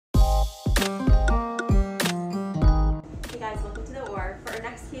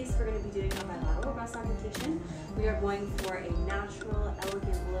we're going to be doing a bilateral breast augmentation. We are going for a natural,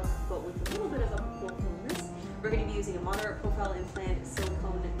 elegant look, but with a little bit of a fullness. We're going to be using a moderate profile implant,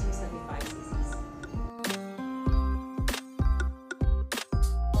 silicone 275 cc's.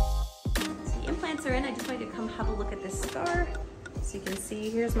 So the implants are in. I just wanted to come have a look at this scar. So you can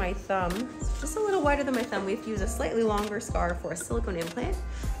see, here's my thumb. It's just a little wider than my thumb. We have to use a slightly longer scar for a silicone implant,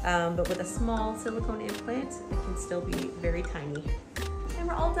 but with a small silicone implant, it can still be very tiny. And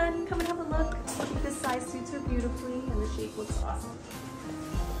we're all done. Come and have a look. I think this size suits her beautifully, and the shape looks awesome.